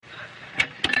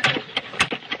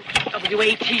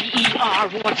W-A-T-E-R,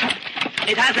 water.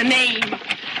 It has a name.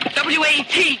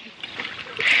 W-A-T.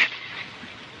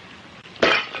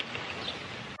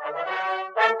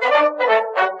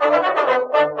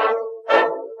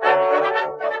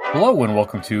 Hello and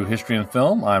welcome to History and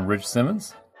Film. I'm Rich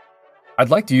Simmons. I'd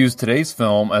like to use today's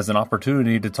film as an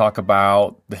opportunity to talk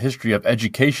about the history of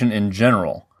education in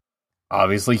general.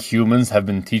 Obviously, humans have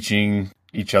been teaching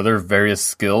each other various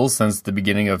skills since the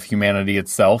beginning of humanity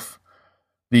itself.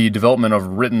 The development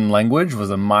of written language was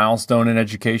a milestone in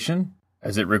education,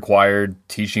 as it required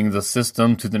teaching the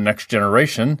system to the next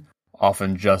generation,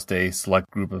 often just a select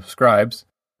group of scribes.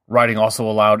 Writing also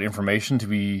allowed information to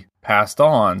be passed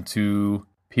on to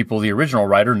people the original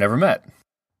writer never met.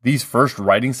 These first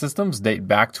writing systems date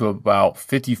back to about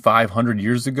 5,500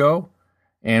 years ago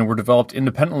and were developed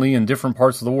independently in different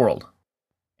parts of the world.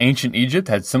 Ancient Egypt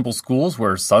had simple schools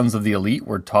where sons of the elite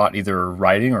were taught either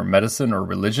writing or medicine or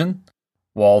religion,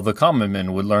 while the common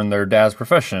men would learn their dad's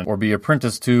profession or be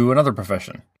apprenticed to another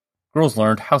profession. Girls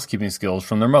learned housekeeping skills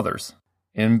from their mothers.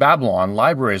 In Babylon,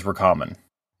 libraries were common.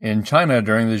 In China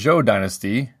during the Zhou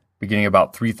dynasty, beginning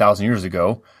about 3,000 years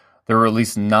ago, there were at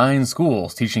least 9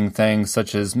 schools teaching things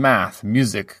such as math,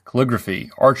 music,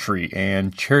 calligraphy, archery,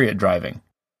 and chariot driving.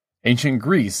 Ancient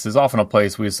Greece is often a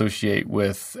place we associate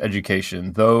with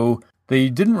education, though they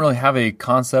didn't really have a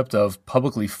concept of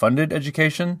publicly funded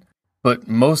education, but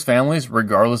most families,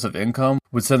 regardless of income,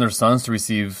 would send their sons to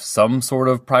receive some sort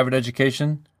of private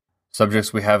education.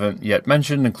 Subjects we haven't yet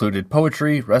mentioned included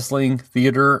poetry, wrestling,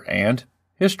 theater, and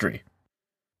history.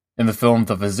 In the film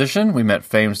The Physician, we met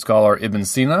famed scholar Ibn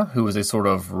Sina, who was a sort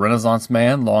of Renaissance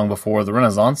man long before the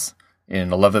Renaissance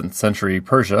in 11th century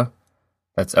Persia.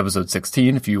 That's episode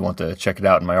 16 if you want to check it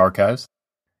out in my archives.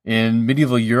 In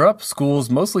medieval Europe, schools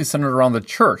mostly centered around the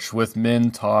church, with men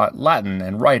taught Latin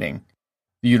and writing.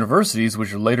 The universities,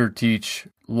 which would later teach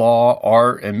law,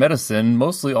 art, and medicine,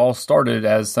 mostly all started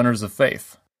as centers of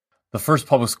faith. The first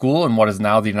public school in what is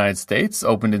now the United States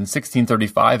opened in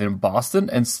 1635 in Boston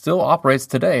and still operates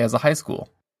today as a high school.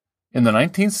 In the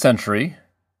 19th century,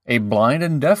 a blind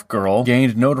and deaf girl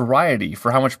gained notoriety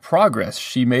for how much progress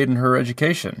she made in her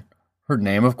education. Her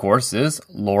name, of course, is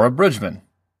Laura Bridgman.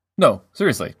 No,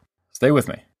 seriously, stay with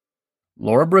me.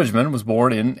 Laura Bridgman was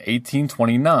born in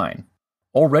 1829.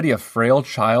 Already a frail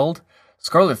child,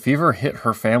 scarlet fever hit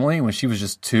her family when she was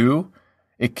just 2.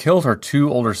 It killed her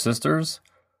 2 older sisters.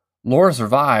 Laura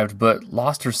survived, but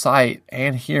lost her sight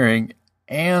and hearing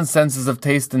and senses of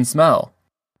taste and smell.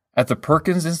 At the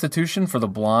Perkins Institution for the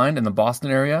Blind in the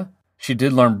Boston area, she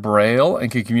did learn Braille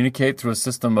and could communicate through a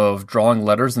system of drawing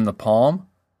letters in the palm.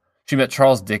 She met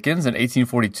Charles Dickens in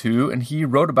 1842, and he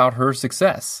wrote about her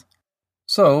success.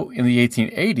 So, in the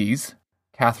 1880s,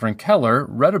 Catherine Keller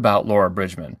read about Laura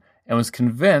Bridgman and was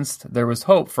convinced there was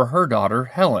hope for her daughter,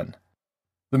 Helen.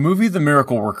 The movie The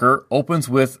Miracle Worker opens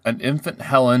with an infant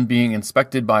Helen being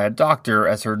inspected by a doctor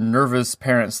as her nervous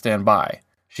parents stand by.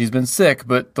 She's been sick,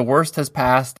 but the worst has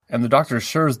passed, and the doctor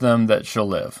assures them that she'll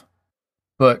live.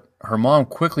 But her mom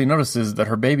quickly notices that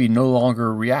her baby no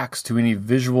longer reacts to any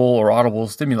visual or audible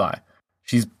stimuli.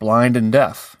 She's blind and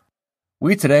deaf.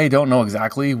 We today don't know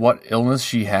exactly what illness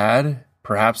she had,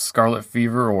 perhaps scarlet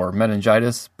fever or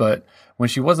meningitis, but when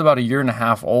she was about 1.5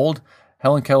 years old,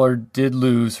 Helen Keller did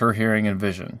lose her hearing and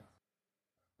vision.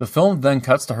 The film then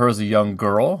cuts to her as a young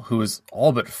girl who is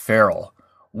all but feral,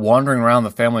 wandering around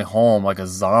the family home like a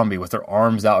zombie with her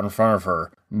arms out in front of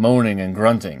her, moaning and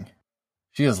grunting.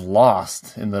 She is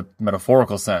lost in the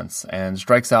metaphorical sense and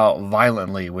strikes out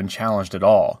violently when challenged at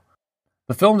all.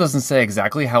 The film doesn't say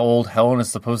exactly how old Helen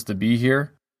is supposed to be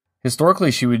here. Historically,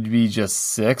 she would be just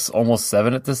 6, almost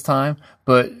 7 at this time,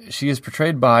 but she is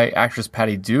portrayed by actress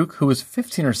Patty Duke, who was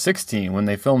 15 or 16 when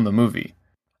they filmed the movie.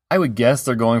 I would guess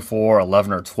they're going for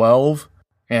 11 or 12,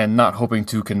 and not hoping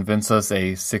to convince us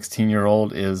a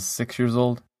 16-year-old is 6 years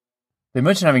old. They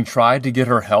mention having tried to get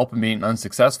her help and being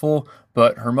unsuccessful,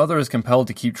 but her mother is compelled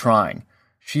to keep trying.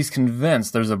 She's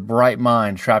convinced there's a bright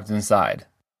mind trapped inside.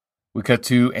 We cut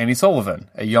to Annie Sullivan,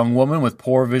 a young woman with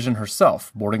poor vision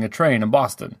herself, boarding a train in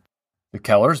Boston. The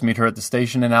Kellers meet her at the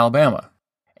station in Alabama.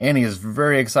 Annie is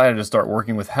very excited to start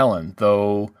working with Helen,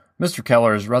 though Mr.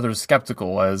 Keller is rather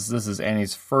skeptical as this is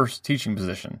Annie's first teaching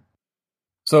position.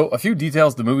 So, a few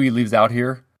details the movie leaves out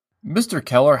here. Mr.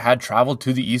 Keller had traveled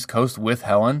to the East Coast with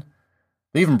Helen.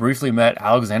 They even briefly met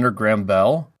Alexander Graham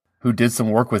Bell, who did some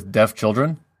work with deaf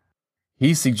children.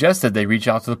 He suggested they reach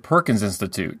out to the Perkins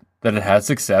Institute, that it had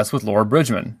success with Laura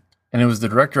Bridgman, and it was the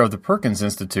director of the Perkins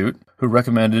Institute who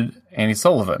recommended Annie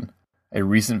Sullivan, a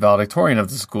recent valedictorian of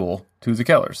the school, to the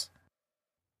Kellers.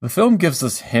 The film gives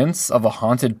us hints of a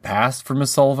haunted past for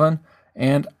Miss Sullivan,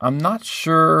 and I'm not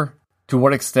sure To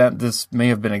what extent this may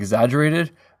have been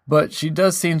exaggerated, but she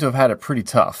does seem to have had it pretty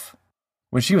tough.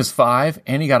 When she was 5,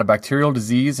 Annie got a bacterial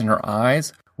disease in her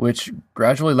eyes, which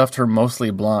gradually left her mostly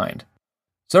blind.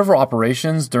 Several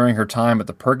operations during her time at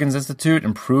the Perkins Institute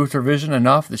improved her vision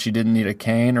enough that she didn't need a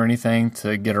cane or anything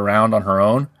to get around on her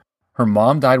own. Her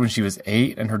mom died when she was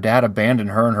 8, and her dad abandoned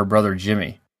her and her brother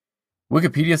Jimmy.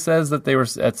 Wikipedia says that they were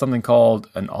at something called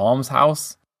an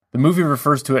almshouse. The movie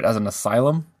refers to it as an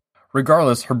asylum.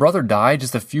 Regardless, her brother died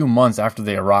just a few months after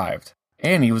they arrived.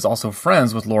 Annie was also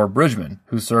friends with Laura Bridgman,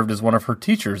 who served as one of her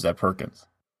teachers at Perkins.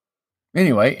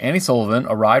 Anyway, Annie Sullivan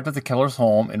arrived at the Kellers'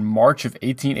 home in March of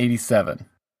 1887.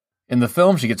 In the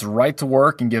film, she gets right to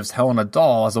work and gives Helen a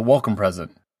doll as a welcome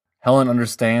present. Helen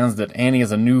understands that Annie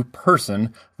is a new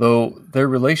person, though their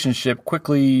relationship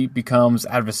quickly becomes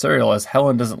adversarial as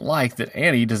Helen doesn't like that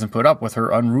Annie doesn't put up with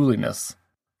her unruliness.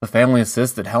 The family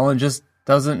insists that Helen just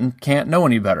doesn't and can't know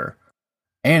any better.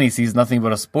 Annie sees nothing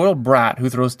but a spoiled brat who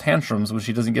throws tantrums when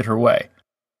she doesn't get her way.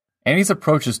 Annie's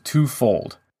approach is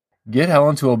twofold. Get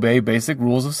Helen to obey basic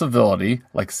rules of civility,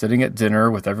 like sitting at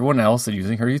dinner with everyone else and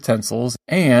using her utensils,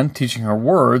 and teaching her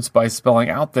words by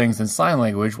spelling out things in sign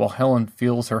language while Helen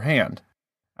feels her hand.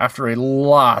 After a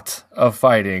lot of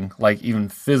fighting, like even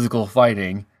physical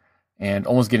fighting, and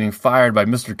almost getting fired by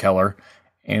Mr. Keller,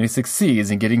 Annie succeeds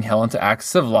in getting Helen to act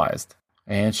civilized,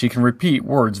 and she can repeat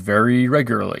words very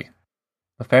regularly.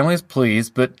 The family is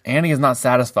pleased, but Annie is not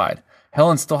satisfied.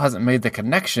 Helen still hasn't made the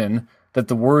connection that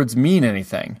the words mean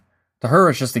anything. To her,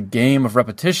 it's just a game of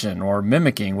repetition or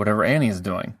mimicking whatever Annie is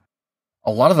doing.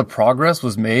 A lot of the progress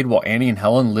was made while Annie and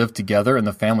Helen lived together in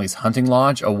the family's hunting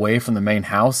lodge away from the main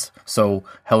house, so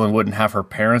Helen wouldn't have her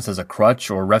parents as a crutch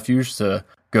or refuge to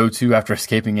go to after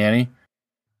escaping Annie.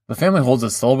 The family holds a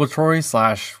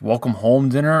celebratory/welcome home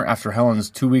dinner after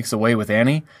Helen's 2 weeks away with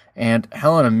Annie, and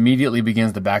Helen immediately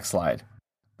begins to backslide.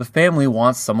 The family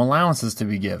wants some allowances to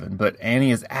be given, but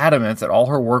Annie is adamant that all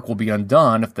her work will be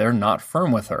undone if they're not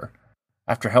firm with her.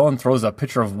 After Helen throws a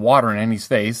pitcher of water in Annie's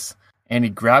face, Annie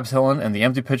grabs Helen and the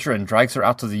empty pitcher and drags her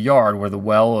out to the yard where the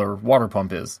well or water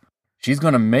pump is. She's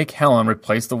going to make Helen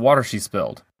replace the water she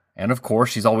spilled. And of course,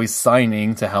 she's always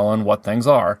signing to Helen what things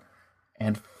are.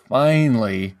 And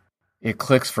finally, it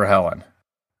clicks for Helen.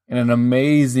 In an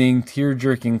amazing,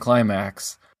 tear-jerking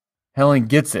climax, Helen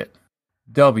gets it.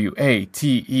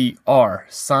 W-A-T-E-R,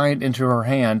 signed into her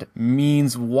hand,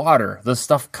 means water, the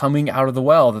stuff coming out of the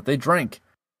well that they drank.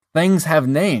 Things have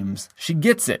names. She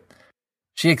gets it.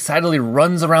 She excitedly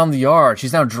runs around the yard.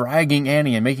 She's now dragging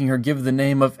Annie and making her give the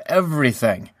name of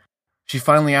everything. She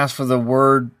finally asks for the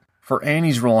word for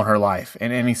Annie's role in her life,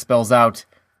 and Annie spells out,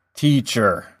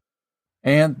 teacher.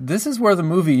 And this is where the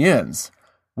movie ends,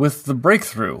 with the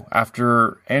breakthrough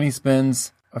after Annie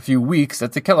spends a few weeks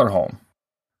at the Keller home.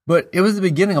 But it was the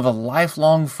beginning of a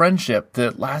lifelong friendship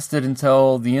that lasted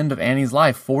until the end of Annie's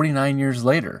life 49 years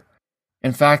later.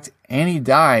 In fact, Annie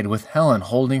died with Helen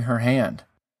holding her hand.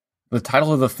 The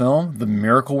title of the film, The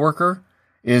Miracle Worker,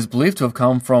 is believed to have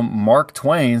come from Mark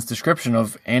Twain's description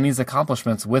of Annie's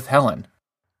accomplishments with Helen.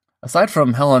 Aside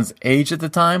from Helen's age at the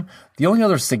time, the only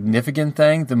other significant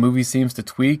thing the movie seems to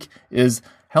tweak is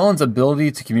Helen's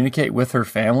ability to communicate with her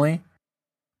family.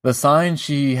 The sign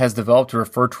she has developed to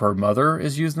refer to her mother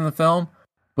is used in the film,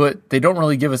 but they don't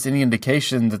really give us any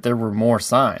indication that there were more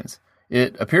signs.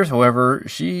 It appears, however,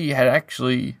 she had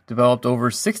actually developed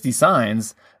over 60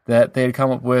 signs that they had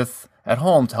come up with at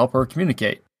home to help her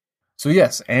communicate. So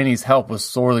yes, Annie's help was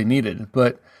sorely needed,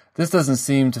 but this doesn't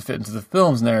seem to fit into the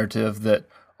film's narrative that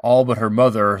all but her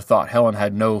mother thought Helen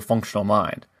had no functional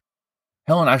mind.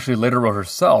 Helen actually later wrote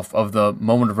herself of the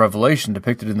moment of revelation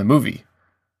depicted in the movie.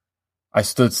 I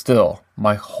stood still,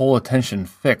 my whole attention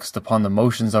fixed upon the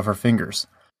motions of her fingers.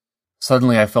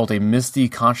 Suddenly I felt a misty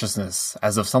consciousness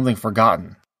as of something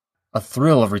forgotten, a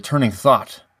thrill of returning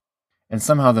thought, and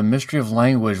somehow the mystery of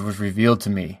language was revealed to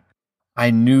me.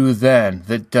 I knew then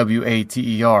that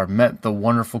W-A-T-E-R meant the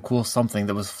wonderful cool something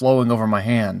that was flowing over my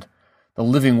hand. The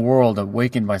living world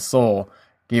awakened my soul,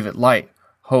 gave it light,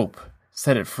 hope,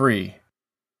 set it free.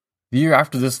 The year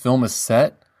after this film is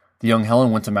set, the young Helen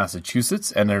went to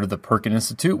Massachusetts and entered the Perkins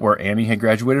Institute where Annie had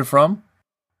graduated from.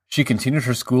 She continued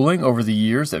her schooling over the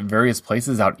years at various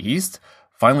places out east,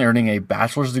 finally earning a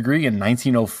bachelor's degree in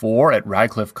 1904 at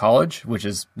Radcliffe College, which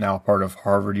is now part of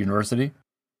Harvard University.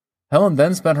 Helen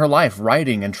then spent her life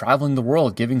writing and traveling the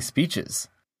world giving speeches.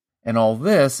 And all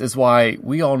this is why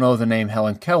we all know the name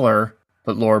Helen Keller,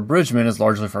 but Laura Bridgman is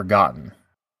largely forgotten.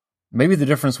 Maybe the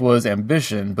difference was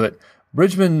ambition, but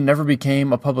Bridgman never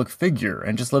became a public figure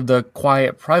and just lived a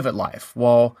quiet private life,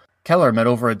 while Keller met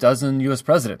over a dozen U.S.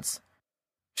 presidents.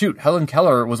 Shoot, Helen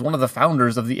Keller was one of the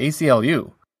founders of the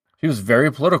ACLU. She was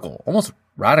very political, almost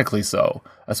radically so,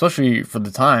 especially for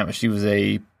the time, as she was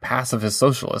a pacifist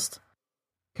socialist.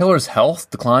 Keller's health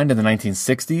declined in the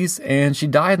 1960s, and she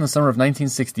died in the summer of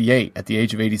 1968 at the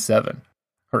age of 87.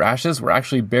 Her ashes were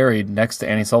actually buried next to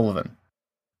Annie Sullivan.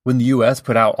 When the U.S.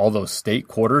 put out all those state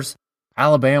quarters,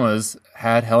 Alabama's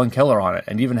had Helen Keller on it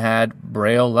and even had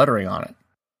Braille lettering on it.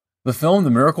 The film The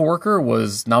Miracle Worker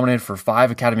was nominated for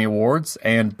 5 Academy Awards,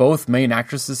 and both main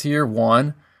actresses here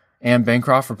won, Anne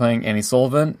Bancroft for playing Annie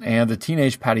Sullivan and the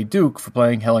teenage Patty Duke for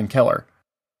playing Helen Keller.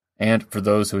 And for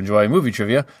those who enjoy movie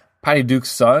trivia, Patty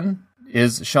Duke's son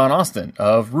is Sean Astin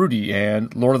of Rudy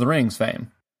and Lord of the Rings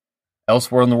fame.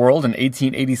 Elsewhere in the world, in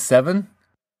 1887,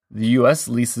 the U.S.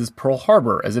 leases Pearl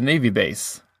Harbor as a Navy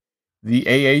base. The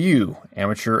AAU,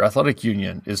 Amateur Athletic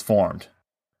Union, is formed.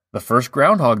 The first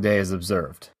Groundhog Day is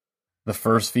observed. The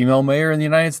first female mayor in the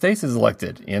United States is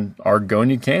elected in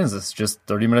Argonia, Kansas, just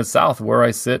 30 minutes south of where I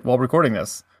sit while recording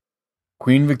this.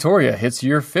 Queen Victoria hits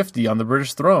year 50 on the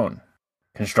British throne.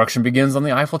 Construction begins on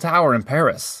the Eiffel Tower in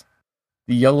Paris.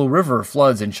 The Yellow River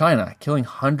floods in China, killing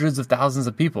hundreds of thousands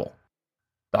of people.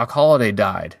 Doc Holliday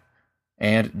died,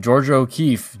 and Georgia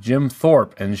O'Keeffe, Jim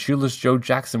Thorpe, and Shoeless Joe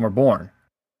Jackson were born.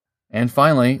 And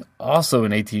finally, also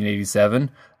in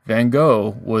 1887, Van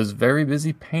Gogh was very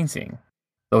busy painting,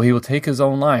 though he will take his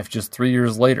own life just 3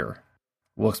 years later.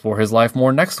 We'll explore his life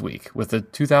more next week with the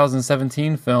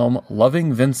 2017 film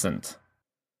Loving Vincent.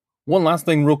 One last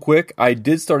thing real quick, I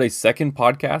did start a second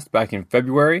podcast back in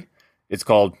February. It's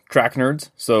called Track Nerds,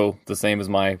 so the same as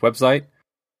my website.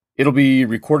 It'll be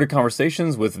recorded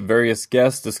conversations with various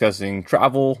guests discussing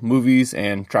travel, movies,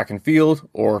 and track and field,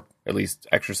 or at least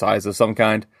exercise of some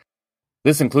kind.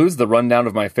 This includes the rundown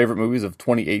of my favorite movies of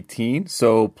 2018,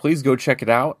 so please go check it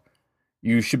out.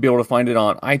 You should be able to find it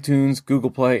on iTunes,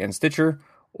 Google Play, and Stitcher,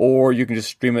 or you can just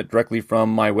stream it directly from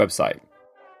my website.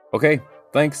 Okay,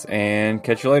 thanks, and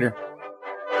catch you later.